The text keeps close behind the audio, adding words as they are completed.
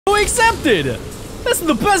finally accepted! This is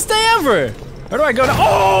the best day ever! Where do I go now?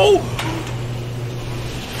 Oh!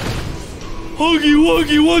 Huggy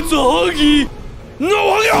Wuggy wants a huggy! No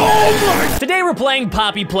huggy! Oh my! Today we're playing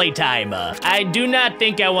Poppy Playtime. I do not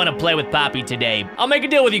think I want to play with Poppy today. I'll make a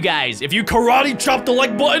deal with you guys. If you karate chop the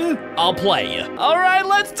like button, I'll play. All right,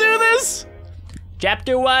 let's do this!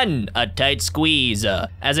 Chapter 1, a tight squeeze.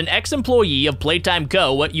 As an ex-employee of Playtime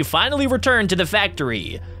Co., you finally return to the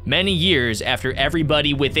factory, many years after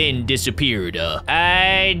everybody within disappeared.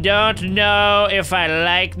 I don't know if I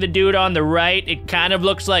like the dude on the right. It kind of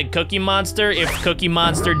looks like Cookie Monster if Cookie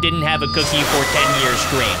Monster didn't have a cookie for 10 years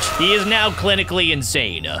straight. He is now clinically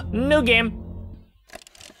insane. New game.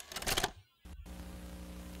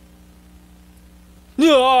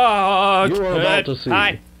 You are about to see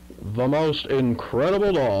Hi. the most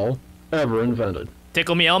incredible doll ever invented.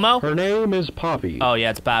 Tickle Me Elmo? Her name is Poppy. Oh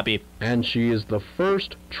yeah, it's Poppy. And she is the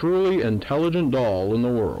first truly intelligent doll in the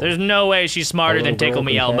world. There's no way she's smarter than Tickle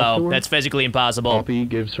Me Elmo. That's physically impossible. Poppy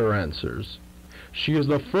gives her answers. She is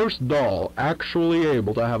the first doll actually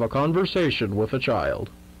able to have a conversation with a child.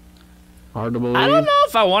 Hard to believe? I don't know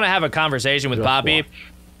if I want to have a conversation with Just Poppy. watch.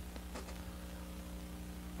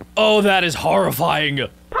 Oh, that is horrifying.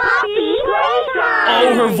 Poppy Playtime!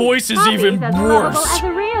 Oh, her voice is Poppy's even as worse. lovable as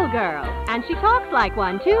a real girl, and she talks like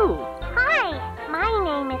one too. Hi, my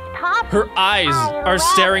name is Poppy. Her eyes are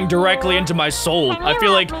staring directly into my soul. I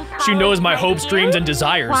feel like she knows my hopes, dreams, and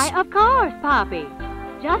desires. Why, of course, Poppy.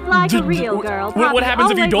 Just like a real girl. What Poppy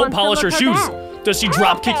happens if you always don't wants to polish her look shoes? best. Does she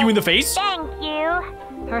drop kick you in the face? Thank you.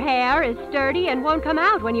 Her hair is sturdy and won't come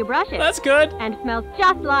out when you brush it. That's good. And smells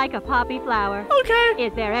just like a poppy flower. Okay.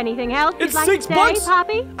 Is there anything else It's you'd like to say, $6.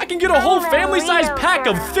 Poppy? I can get a whole I'm a family-sized real pack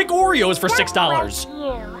of girl. thick Oreos for Just $6.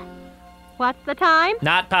 like you. What's the time?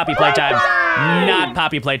 Not Poppy Playtime. Not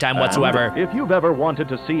Poppy Playtime whatsoever. If you've ever wanted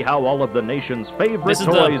to see how all of the nation's favorite This is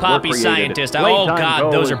the toys Poppy were created, scientist. Oh, Playtime God,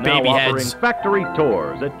 Co. those is are baby now heads. offering factory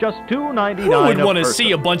tours at just $2.99 Who would a want to person.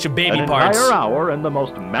 see a bunch of baby An parts? entire hour in the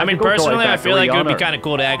most magical I mean, personally, toy I feel like it would be factory kind of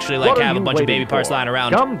cool to actually on like Earth. have a What are bunch you of baby waiting parts for? lying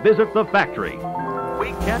around. Come visit the factory.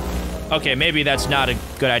 We can't. Okay, maybe that's not a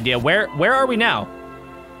good idea. Where are we now?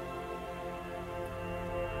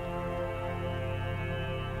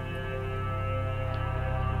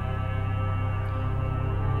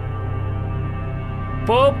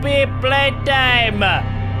 Poppy Playtime!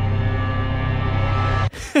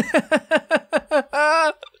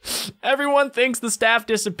 Everyone thinks the staff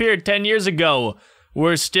disappeared 10 years ago.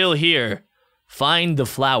 We're still here. Find the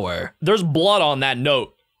flower. There's blood on that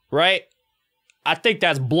note, right? I think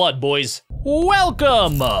that's blood, boys.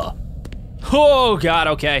 Welcome! Oh God,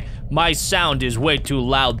 okay. My sound is way too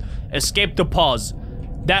loud. Escape to pause.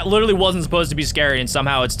 That literally wasn't supposed to be scary and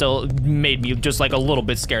somehow it still made me just like a little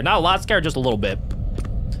bit scared. Not a lot scared, just a little bit.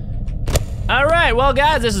 All right, well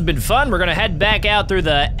guys, this has been fun. We're gonna head back out through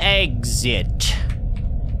the exit.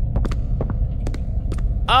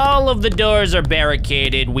 All of the doors are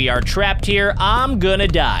barricaded. We are trapped here. I'm gonna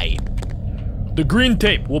die. The green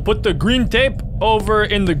tape. We'll put the green tape over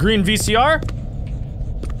in the green VCR.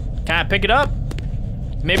 Can I pick it up?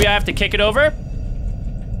 Maybe I have to kick it over?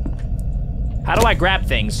 How do I grab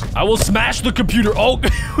things? I will smash the computer. Oh,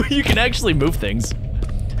 you can actually move things.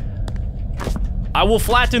 I will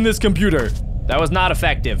flatten this computer. That was not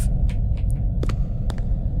effective.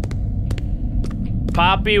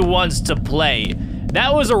 Poppy wants to play.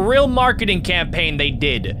 That was a real marketing campaign they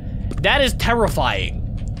did. That is terrifying.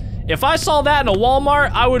 If I saw that in a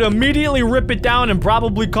Walmart, I would immediately rip it down and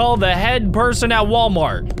probably call the head person at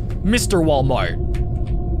Walmart, Mr. Walmart.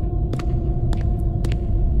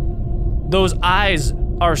 Those eyes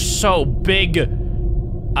are so big.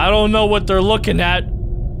 I don't know what they're looking at.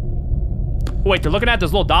 Wait, they're looking at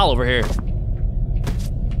this little doll over here.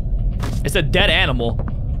 It's a dead animal.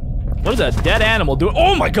 What is a dead animal doing?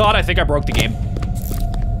 Oh my God, I think I broke the game.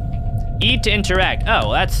 E to interact. Oh,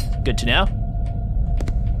 well, that's good to know.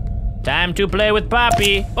 Time to play with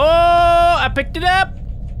Poppy. Oh, I picked it up.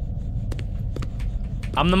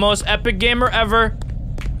 I'm the most epic gamer ever.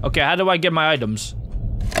 Okay, how do I get my items?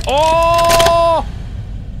 Oh,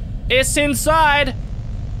 it's inside.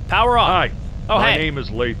 Power on. Hi. Oh, My hey. name is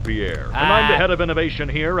Leif Pierre, and I'm the head of innovation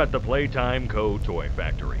here at the Playtime Co. Toy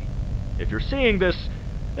Factory. If you're seeing this,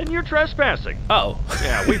 then you're trespassing. Oh.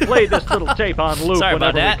 Yeah, we played this little tape on loop Sorry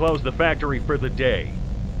about whenever we that. close the factory for the day.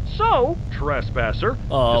 So, trespasser,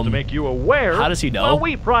 just to make you aware, how does he know? while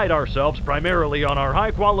we pride ourselves primarily on our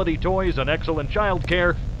high-quality toys and excellent child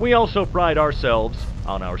care, we also pride ourselves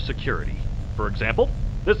on our security. For example,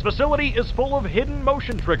 this facility is full of hidden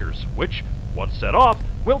motion triggers, which, Once set off,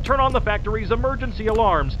 we'll turn on the factory's emergency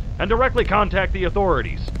alarms and directly contact the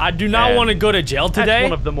authorities. I do not want to go to jail today. That's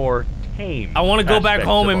one of the more tame I want to go back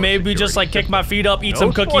home and maybe just like kick my feet up, eat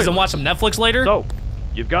some cookies, and watch some Netflix later. So,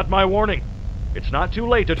 you've got my warning. It's not too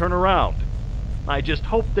late to turn around. I just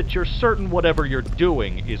hope that you're certain whatever you're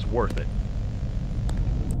doing is worth it.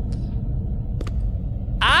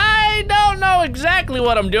 I don't know exactly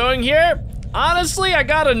what I'm doing here. Honestly, I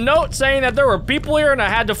got a note saying that there were people here and I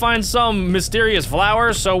had to find some mysterious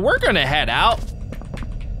flowers, so we're gonna head out.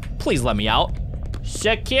 Please let me out.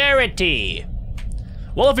 Security.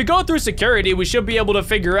 Well, if we go through security, we should be able to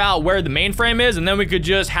figure out where the mainframe is, and then we could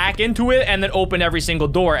just hack into it and then open every single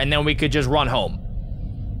door, and then we could just run home.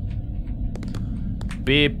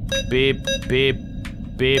 Beep, beep, beep,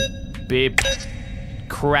 beep, beep.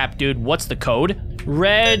 Crap, dude, what's the code?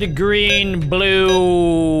 Red, green,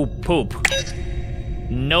 blue, poop.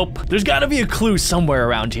 Nope. There's gotta be a clue somewhere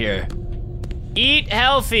around here. Eat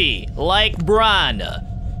healthy, like Bron.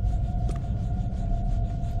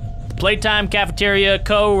 Playtime Cafeteria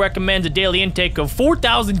Co. recommends a daily intake of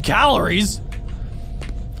 4,000 calories.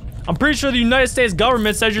 I'm pretty sure the United States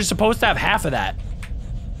government says you're supposed to have half of that.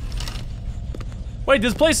 Wait,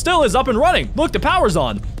 this place still is up and running. Look, the power's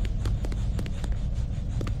on.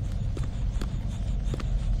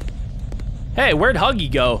 Hey, where'd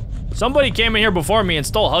Huggy go? Somebody came in here before me and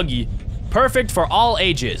stole Huggy. Perfect for all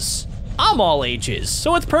ages. I'm all ages,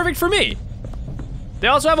 so it's perfect for me. They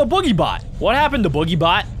also have a Boogie Bot. What happened to Boogie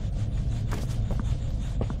Bot?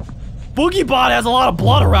 Boogie Bot has a lot of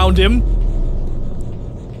blood around him.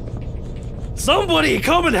 Somebody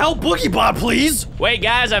come and help Boogie Bot, please. Wait,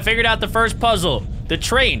 guys, I figured out the first puzzle. The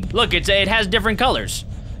train. Look, it has different colors.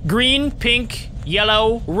 Green, pink,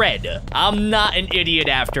 yellow, red. I'm not an idiot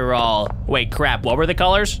after all. Wait, crap, what were the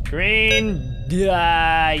colors? Green,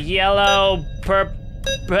 yellow,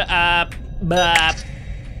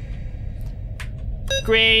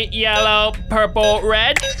 green, yellow, purple,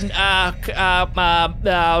 red.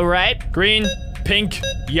 Right. Green, pink,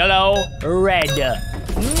 yellow, red.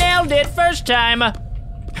 Nailed it first time.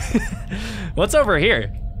 What's over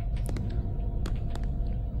here?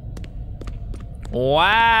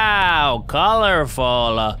 Wow,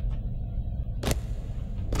 colorful.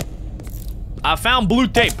 I found blue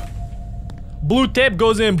tape. Blue tape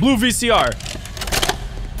goes in blue VCR.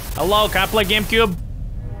 Hello, can I play GameCube?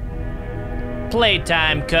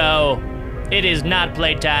 Playtime Co. It is not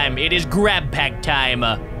playtime, it is grab pack time.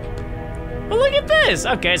 Well, look at this.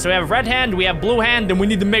 Okay, so we have red hand, we have blue hand, and we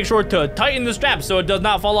need to make sure to tighten the strap so it does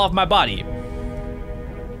not fall off my body.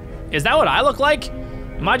 Is that what I look like?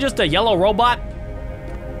 Am I just a yellow robot?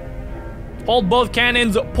 Hold both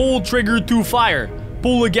cannons, pull trigger to fire.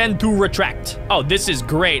 Pull again to retract. Oh, this is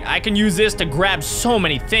great. I can use this to grab so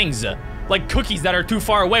many things. Like cookies that are too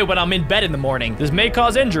far away when I'm in bed in the morning. This may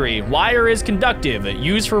cause injury. Wire is conductive.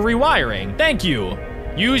 Use for rewiring. Thank you.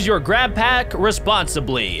 Use your grab pack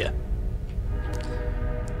responsibly.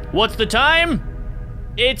 What's the time?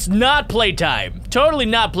 It's not playtime. Totally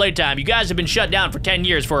not playtime. You guys have been shut down for 10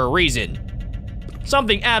 years for a reason.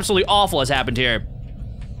 Something absolutely awful has happened here.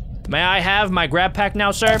 May I have my grab pack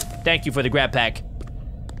now, sir? Thank you for the grab pack.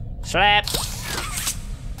 Slap.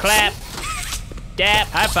 Clap. Dap.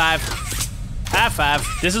 High five. High five.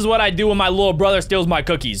 This is what I do when my little brother steals my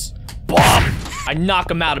cookies. Bop! I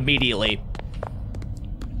knock him out immediately.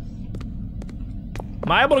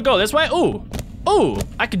 Am I able to go this way? Ooh. Ooh,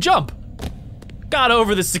 I can jump. Got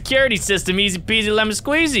over the security system, easy peasy lemon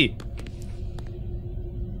squeezy.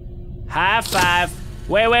 High five.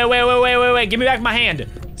 Wait. Give me back my hand.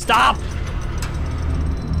 Stop.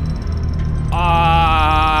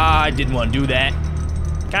 I didn't want to do that.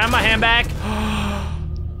 Can I have my hand back?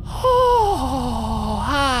 Oh,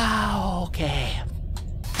 okay.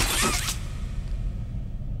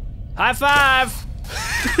 High five.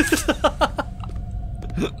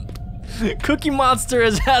 Cookie Monster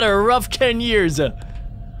has had a rough 10 years. Am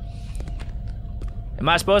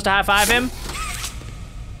I supposed to high five him?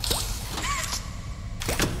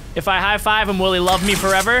 If I high five him, will he love me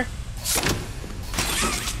forever?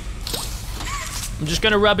 I'm just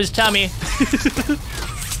gonna rub his tummy.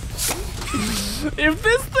 If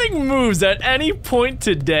this thing moves at any point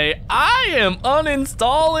today, I am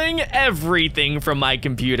uninstalling everything from my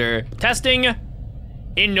computer. Testing.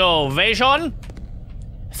 Innovation.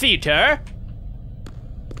 Theater.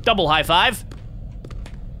 Double high five.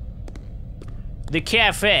 The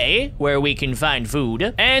cafe, where we can find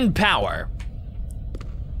food. And power.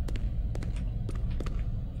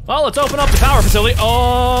 Well, let's open up the power facility.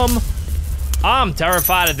 I'm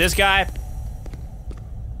terrified of this guy.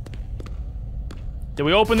 Did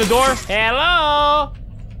we open the door? Hello?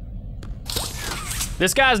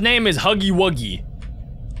 This guy's name is Huggy Wuggy.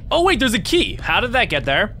 Oh wait, there's a key. How did that get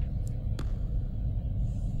there?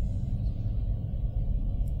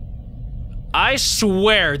 I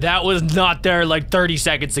swear that was not there like 30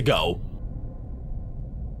 seconds ago.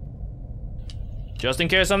 Just in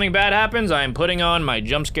case something bad happens, I am putting on my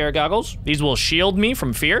jump scare goggles. These will shield me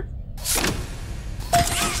from fear.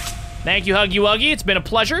 Thank you, Huggy Wuggy. It's been a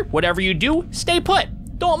pleasure. Whatever you do, stay put.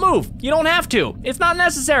 Don't move. You don't have to. It's not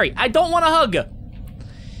necessary. I don't want a hug.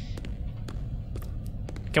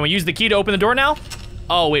 Can we use the key to open the door now?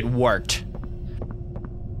 Oh, it worked.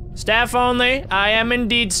 Staff only. I am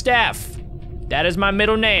indeed Staff. That is my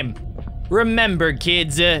middle name. Remember,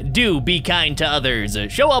 kids, do be kind to others.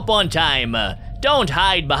 Show up on time. Don't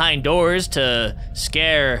hide behind doors to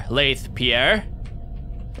scare Laith Pierre.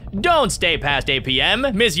 Don't stay past 8 p.m.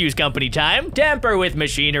 Misuse company time. Tamper with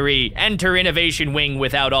machinery. Enter innovation wing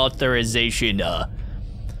without authorization.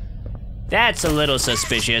 That's a little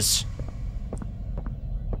suspicious.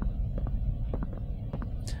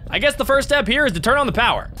 I guess the first step here is to turn on the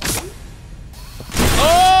power.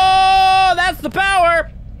 Oh, that's the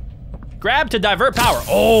power. Grab to divert power.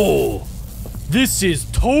 Oh, this is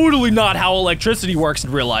totally not how electricity works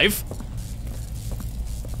in real life.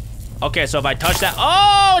 Okay, so if I touch that,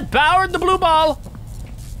 oh, it powered the blue ball.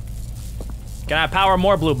 Can I power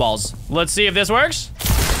more blue balls? Let's see if this works.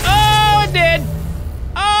 Oh, it did.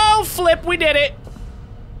 Oh, flip, we did it.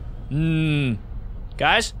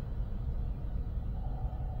 Guys?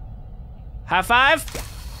 High five?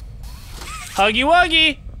 Huggy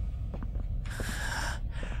Wuggy.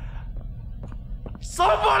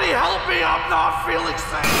 Somebody help me, I'm not feeling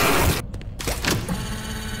safe.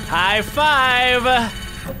 High five.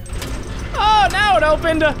 Oh, now it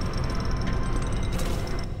opened.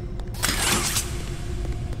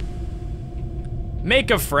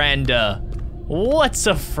 Make a friend. What's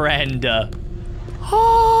a friend?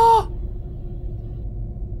 Oh.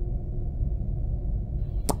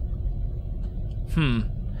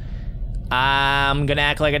 I'm gonna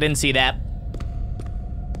act like I didn't see that.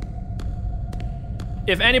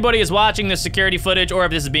 If anybody is watching this security footage or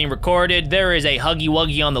if this is being recorded, there is a Huggy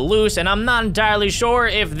Wuggy on the loose, and I'm not entirely sure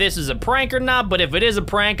if this is a prank or not, but if it is a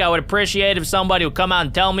prank, I would appreciate if somebody would come out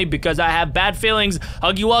and tell me, because I have bad feelings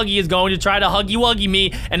Huggy Wuggy is going to try to Huggy Wuggy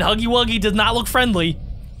me, and Huggy Wuggy does not look friendly.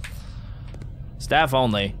 Staff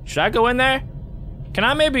only. Should I go in there? Can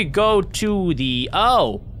I maybe go to the,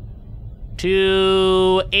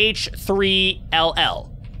 to H3LL?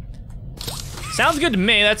 Sounds good to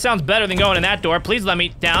me. That sounds better than going in that door. Please let me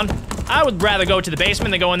down. I would rather go to the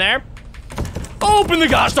basement than go in there. Open the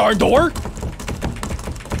gosh darn door.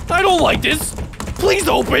 I don't like this. Please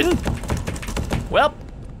open. Well,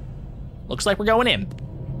 looks like we're going in.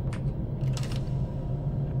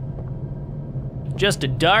 Just a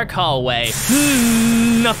dark hallway.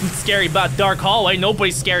 Nothing scary about dark hallway.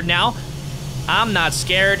 Nobody's scared now. I'm not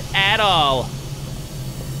scared at all.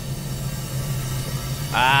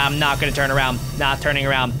 I'm not gonna turn around. Not turning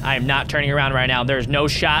around. I am not turning around right now. There's no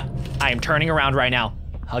shot. I am turning around right now.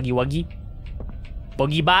 Huggy Wuggy.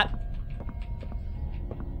 Boogie Bot.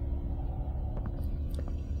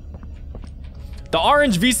 The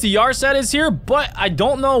orange VCR set is here, but I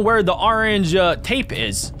don't know where the orange tape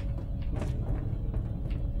is.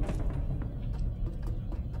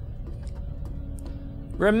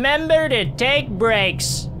 Remember to take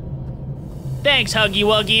breaks. Thanks, Huggy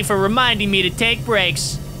Wuggy, for reminding me to take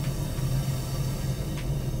breaks.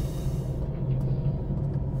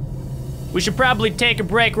 We should probably take a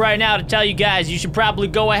break right now to tell you guys you should probably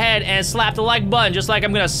go ahead and slap the like button, just like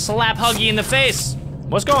I'm gonna slap Huggy in the face.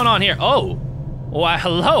 What's going on here? Oh. Why,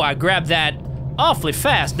 hello, I grabbed that awfully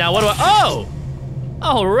fast. Now what do I, oh!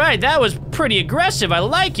 All right, that was pretty aggressive, I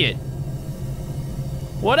like it.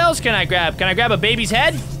 What else can I grab? Can I grab a baby's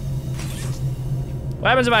head? What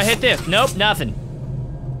happens if I hit this? Nope, nothing.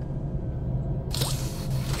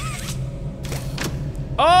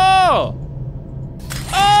 Oh!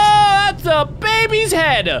 Oh, that's a baby's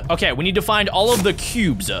head! Okay, we need to find all of the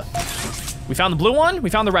cubes. We found the blue one, we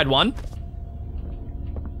found the red one.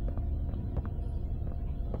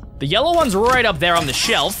 The yellow one's right up there on the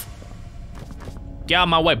shelf. Get out of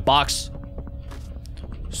my way, box.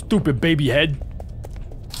 Stupid baby head.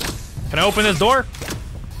 Can I open this door?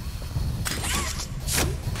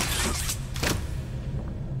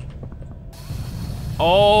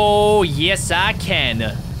 Oh, yes I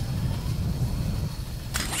can.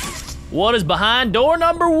 What is behind door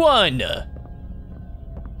number 1?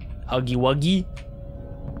 Huggy Wuggy.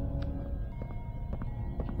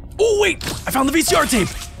 Oh wait, I found the VCR tape.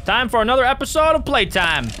 Time for another episode of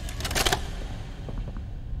Playtime.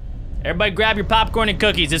 Everybody grab your popcorn and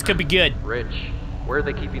cookies, this could be good. Rich, Where are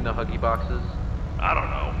they keeping the Huggy boxes? I don't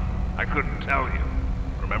know. I couldn't tell you.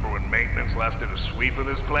 Remember when maintenance left did a sweep of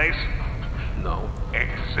this place? No.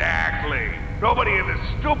 Exactly. Nobody in this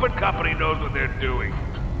stupid company knows what they're doing.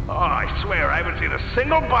 Oh, I swear, I haven't seen a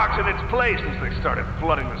single box in its place since they started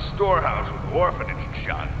flooding the storehouse with orphanage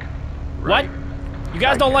junk. What? You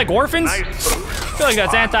guys don't like orphans? Nice food. I feel like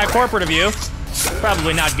that's anti-corporate of you.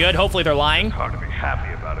 Probably not good. Hopefully they're lying. It's hard to be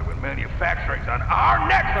happy about it when manufacturing's on our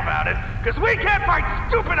necks about it, because we can't find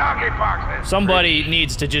stupid Huggy boxes. Somebody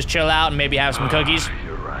needs to just chill out and maybe have some cookies.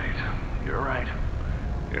 You're right. You're right.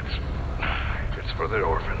 It's for the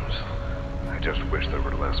orphans. I just wish there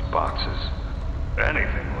were less boxes.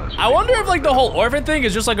 Anything less. I wonder if like the whole orphan thing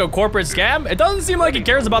is just like a corporate scam. It doesn't seem like he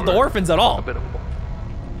cares about the orphans at all.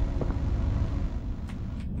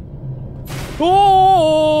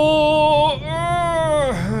 Oh!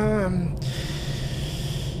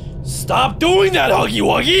 Stop doing that, Huggy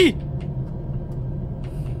Wuggy!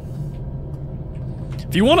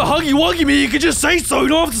 If you want to Huggy Wuggy me, you can just say so. You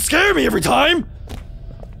don't have to scare me every time.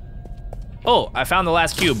 Oh, I found the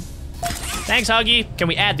last cube. Thanks, Huggy. Can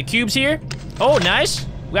we add the cubes here? Oh, nice.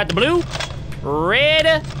 We got the blue, red,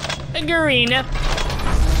 and green.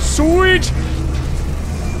 Sweet.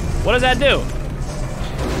 What does that do?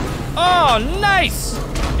 Oh, nice.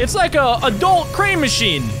 It's like a adult crane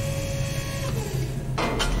machine.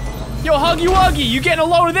 Yo, Huggy Wuggy, you getting a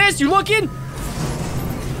load of this? You looking? Is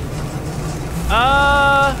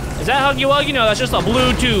that Huggy Wuggy? No, that's just a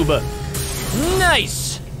blue tube.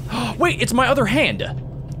 Nice. Wait, it's my other hand.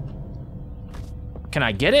 Can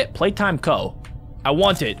I get it? Playtime Co. I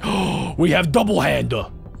want it. We have double hand.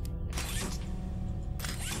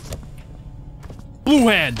 Blue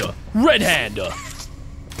hand. Red hand.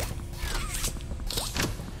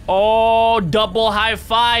 Oh, double high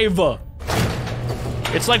five.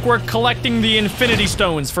 It's like we're collecting the Infinity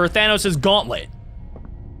Stones for Thanos' gauntlet.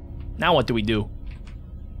 Now what do we do?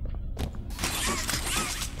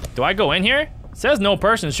 Do I go in here? It says no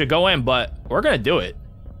person should go in, but we're gonna do it.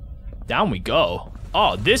 Down we go.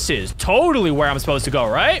 Oh, this is totally where I'm supposed to go,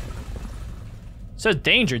 right? It says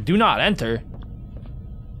danger, do not enter.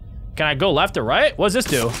 Can I go left or right? What does this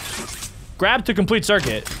do? Grab to complete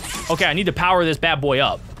circuit. Okay, I need to power this bad boy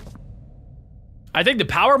up. I think the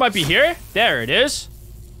power might be here. There it is.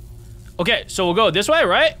 Okay, so we'll go this way,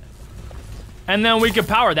 right? And then we can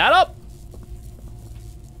power that up.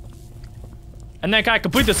 And then can I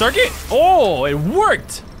complete the circuit? Oh, it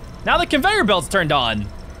worked. Now the conveyor belt's turned on.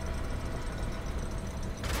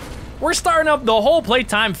 We're starting up the whole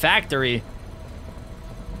Playtime factory.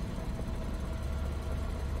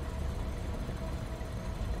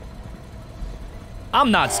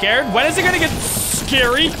 I'm not scared. When is it gonna get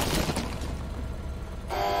scary?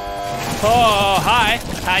 Oh, hi.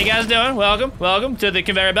 How you guys doing? Welcome, welcome to the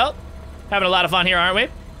conveyor belt. Having a lot of fun here, aren't we?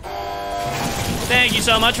 Thank you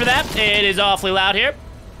so much for that. It is awfully loud here.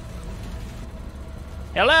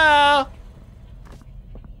 Hello?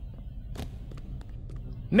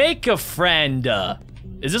 Make a friend.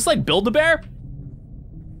 Is this like Build-A-Bear?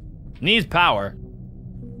 Needs power.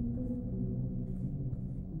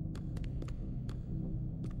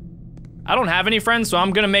 I don't have any friends, so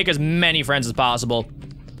I'm gonna make as many friends as possible.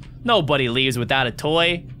 Nobody leaves without a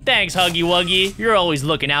toy. Thanks, Huggy Wuggy. You're always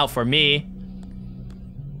looking out for me.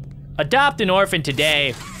 Adopt an orphan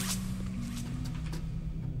today.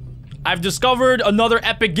 I've discovered another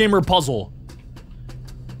epic gamer puzzle.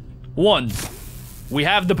 1. We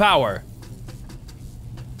have the power.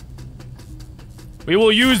 We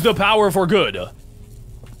will use the power for good.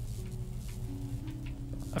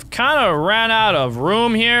 I've kind of ran out of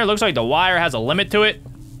room here. Looks like the wire has a limit to it.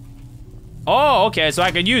 Oh, okay, so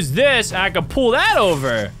I could use this and I could pull that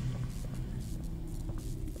over.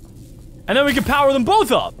 And then we can power them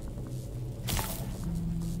both up.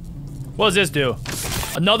 What does this do?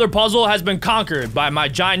 Another puzzle has been conquered by my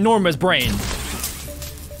ginormous brain.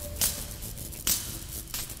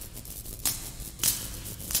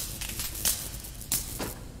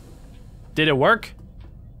 Did it work?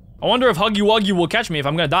 I wonder if Huggy Wuggy will catch me if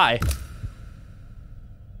I'm gonna die.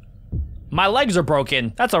 My legs are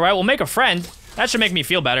broken. That's all right, we'll make a friend. That should make me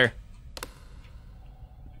feel better.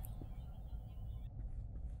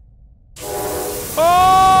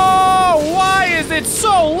 Oh, why is it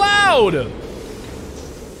so loud?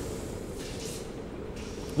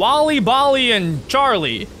 Wally, Bolly, and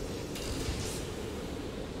Charlie.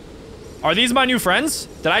 Are these my new friends?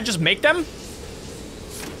 Did I just make them?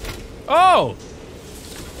 Oh!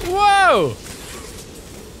 Whoa!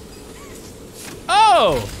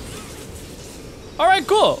 Oh! Alright,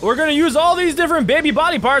 cool. We're gonna use all these different baby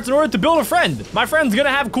body parts in order to build a friend. My friend's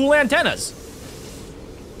gonna have cool antennas.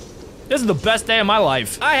 This is the best day of my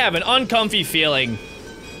life. I have an uncomfy feeling.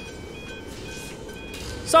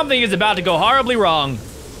 Something is about to go horribly wrong.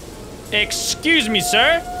 Excuse me,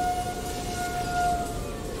 sir.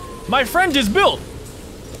 My friend is built.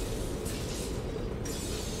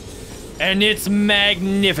 And it's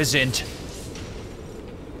magnificent.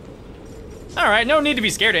 All right, no need to be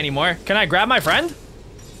scared anymore. Can I grab my friend?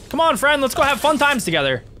 Come on, friend, let's go have fun times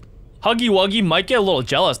together. Huggy Wuggy might get a little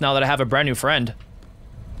jealous now that I have a brand new friend.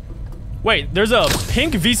 Wait, there's a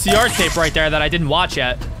pink VCR tape right there that I didn't watch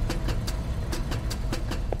yet.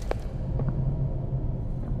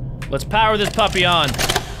 Let's power this puppy on.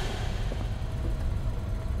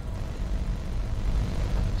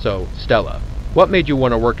 So, Stella, what made you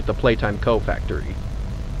want to work at the Playtime Co. factory?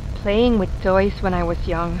 Playing with toys when I was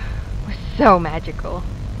young was so magical.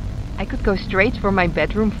 I could go straight from my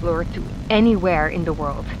bedroom floor to anywhere in the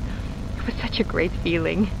world. It was such a great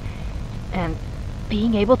feeling. And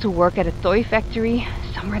being able to work at a toy factory,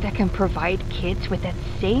 somewhere that can provide kids with that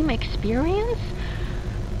same experience,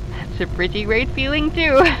 that's a pretty great feeling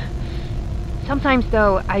too. Sometimes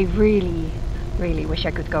though, I really wish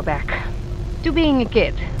I could go back to being a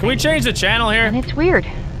kid. Can we change the channel here? And it's weird,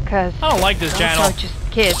 because I don't like this channel. Are just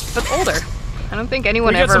kids, but older. I don't think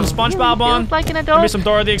anyone ever ever get some SpongeBob really on. feels like an adult. Maybe some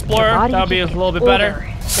Dora the Explorer. That would be a little bit better.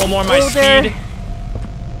 A little more my speed.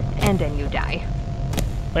 And then you die.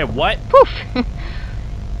 Wait, what? Poof!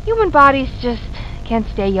 Human bodies just can't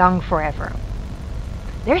stay young forever.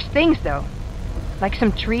 There's things though, like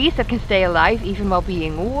some trees that can stay alive even while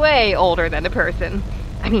being way older than the person.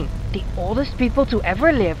 I mean, the oldest people to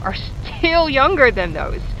ever live are still younger than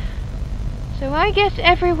those. So I guess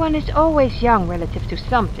everyone is always young relative to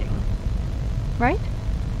something. Right?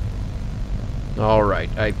 Alright,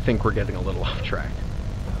 I think we're getting a little off track.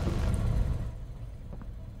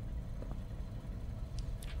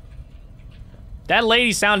 That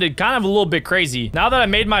lady sounded kind of a little bit crazy. Now that I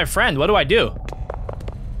made my friend, what do I do?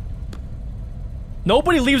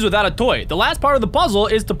 Nobody leaves without a toy. The last part of the puzzle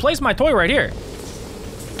is to place my toy right here.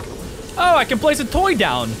 Oh, I can place a toy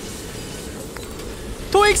down.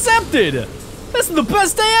 Toy accepted. This is the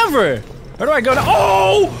best day ever. Where do I go now?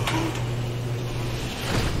 Oh!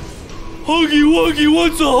 Huggy Wuggy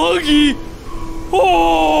wants a huggy.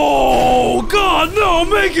 Oh, God, no,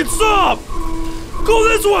 make it stop. Go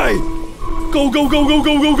this way. Go, go, go, go,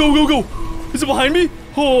 go, go, go, go, go. Is it behind me?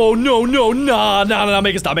 Oh, no, no, nah,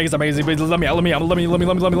 make it stop, make it stop, make it stop. Let me out.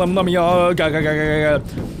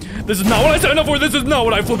 This is not what I signed up for. This is not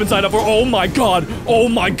what I flippin' signed up for. Oh my God. Oh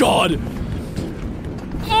my God.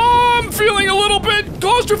 I'm feeling a little bit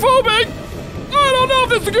claustrophobic. I don't know if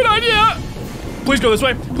this is a good idea. Please go this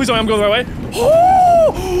way. Please tell me I'm going the right way.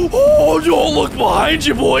 Oh, don't look behind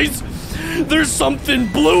you, boys. There's something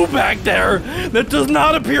blue back there that does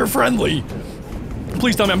not appear friendly.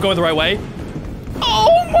 Please tell me I'm going the right way.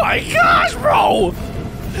 Oh my gosh, bro.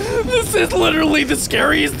 This is literally the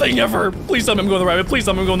scariest thing ever. Please tell me I'm going the right way. Please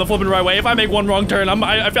tell me I'm going the flipping right way. If I make one wrong turn,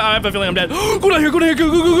 I have a feeling I'm dead. Go down here, go down here, go,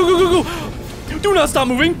 go, go, go, go, go. Do not stop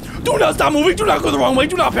moving. Do not stop moving. Do not go the wrong way.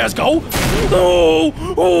 Do not pass go. Oh,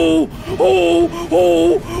 oh, oh,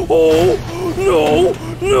 oh, oh, no,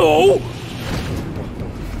 no.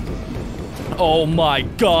 Oh my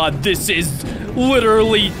God, this is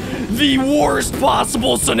literally the worst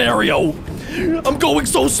possible scenario. I'm going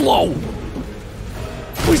so slow.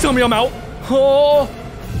 Please tell me I'm out. Oh.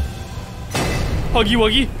 Huggy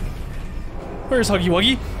Wuggy. Where's Huggy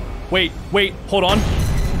Wuggy? Wait, wait, hold on.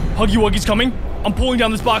 Huggy Wuggy's coming. I'm pulling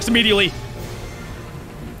down this box immediately.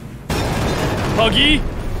 Huggy.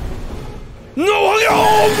 No, Huggy.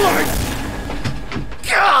 Oh my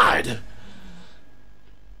God.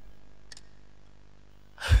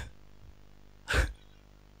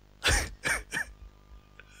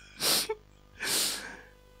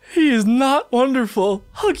 He is not wonderful.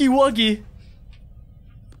 Huggy Wuggy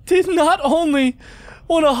did not only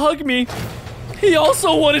want to hug me, he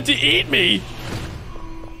also wanted to eat me.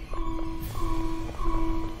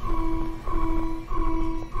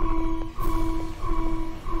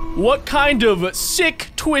 What kind of sick,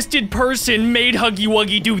 twisted person made Huggy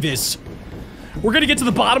Wuggy do this? We're gonna get to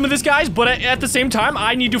the bottom of this, guys, but at the same time,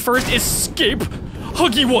 I need to first escape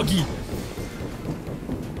Huggy Wuggy.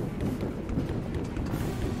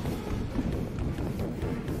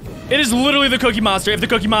 It is literally the Cookie Monster if the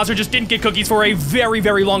Cookie Monster just didn't get cookies for a very,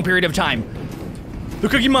 very long period of time. The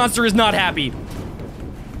Cookie Monster is not happy.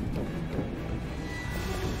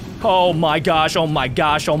 Oh my gosh, oh my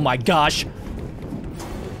gosh, oh my gosh.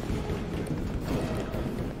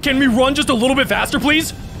 Can we run just a little bit faster,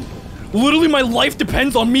 please? Literally, my life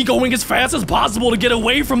depends on me going as fast as possible to get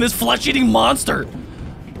away from this flesh-eating monster.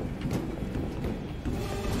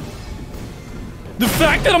 The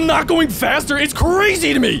fact that I'm not going faster, it's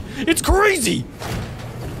crazy to me. It's crazy.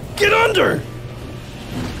 Get under.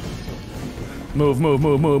 Move, move,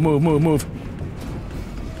 move, move, move, move, move.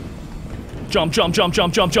 Jump, jump, jump,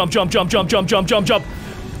 jump, jump, jump, jump, jump, jump, jump, jump, jump, jump.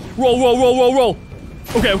 Roll, roll, roll, roll, roll.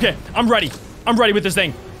 Okay, okay. I'm ready. I'm ready with this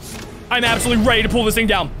thing. I'm absolutely ready to pull this thing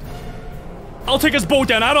down. I'll take us both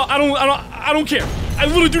down. I don't care. I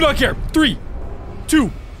literally do not care. 3,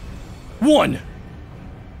 2, 1.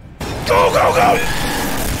 Go, go, go!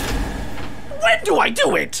 When do I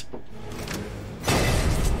do it?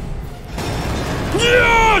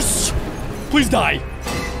 Yes! Please die.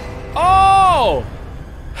 Oh!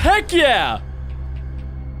 Heck yeah!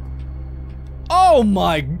 Oh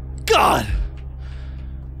my god!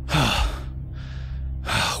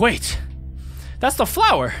 Wait. That's the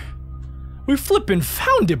flower. We flippin'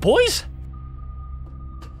 found it, boys!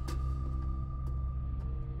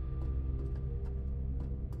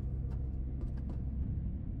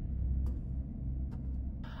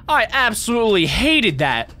 I absolutely hated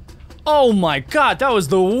that. Oh my god, that was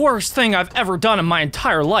the worst thing I've ever done in my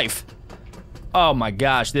entire life. Oh my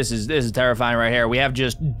gosh, this is terrifying right here. We have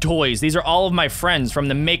just toys. These are all of my friends from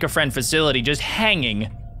the Make-A-Friend facility just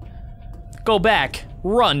hanging. Go back,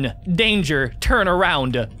 run, danger, turn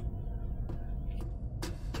around.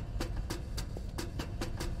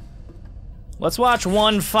 Let's watch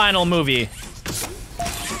one final movie.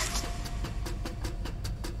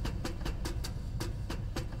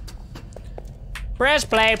 Press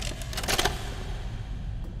play.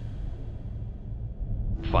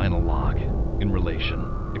 Final log. In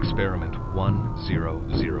relation, experiment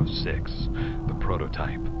 1006, the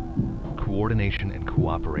prototype. Coordination and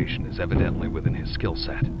cooperation is evidently within his skill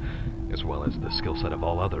set, as well as the skill set of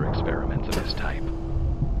all other experiments of his type.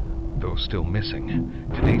 Though still missing,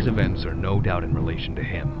 today's events are no doubt in relation to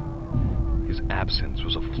him. His absence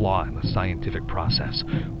was a flaw in the scientific process,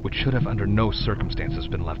 which should have under no circumstances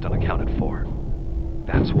been left unaccounted for.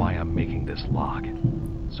 That's why I'm making this log,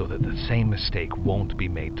 so that the same mistake won't be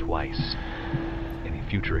made twice. Any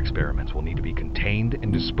future experiments will need to be contained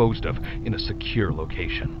and disposed of in a secure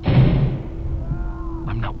location.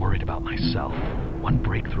 I'm not worried about myself. One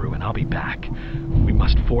breakthrough and I'll be back. We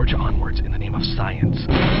must forge onwards in the name of science,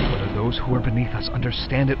 whether those who are beneath us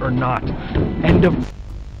understand it or not. End of...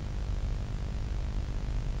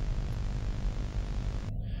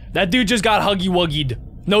 That dude just got huggy-wuggied.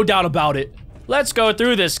 No doubt about it. Let's go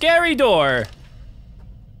through the scary door.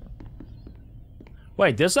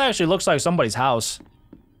 Wait, this actually looks like somebody's house.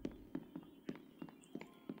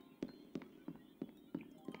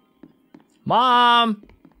 Mom!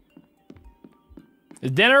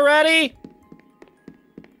 Is dinner ready?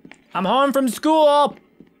 I'm home from school.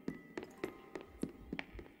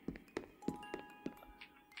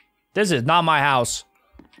 This is not my house.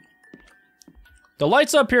 The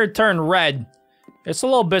lights up here turn red. It's a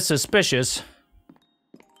little bit suspicious.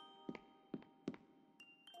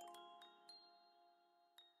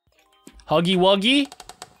 Huggy Wuggy?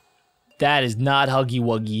 That is not Huggy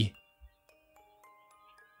Wuggy.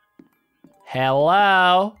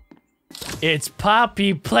 Hello? It's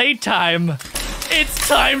Poppy Playtime. It's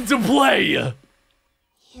time to play. You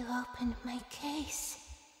opened my case.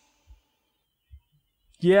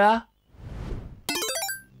 Yeah?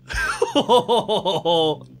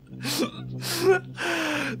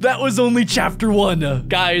 That was only chapter 1.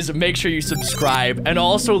 Guys, make sure you subscribe and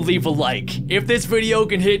also leave a like. If this video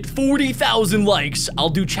can hit 40,000 likes, I'll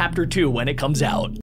do chapter 2 when it comes out.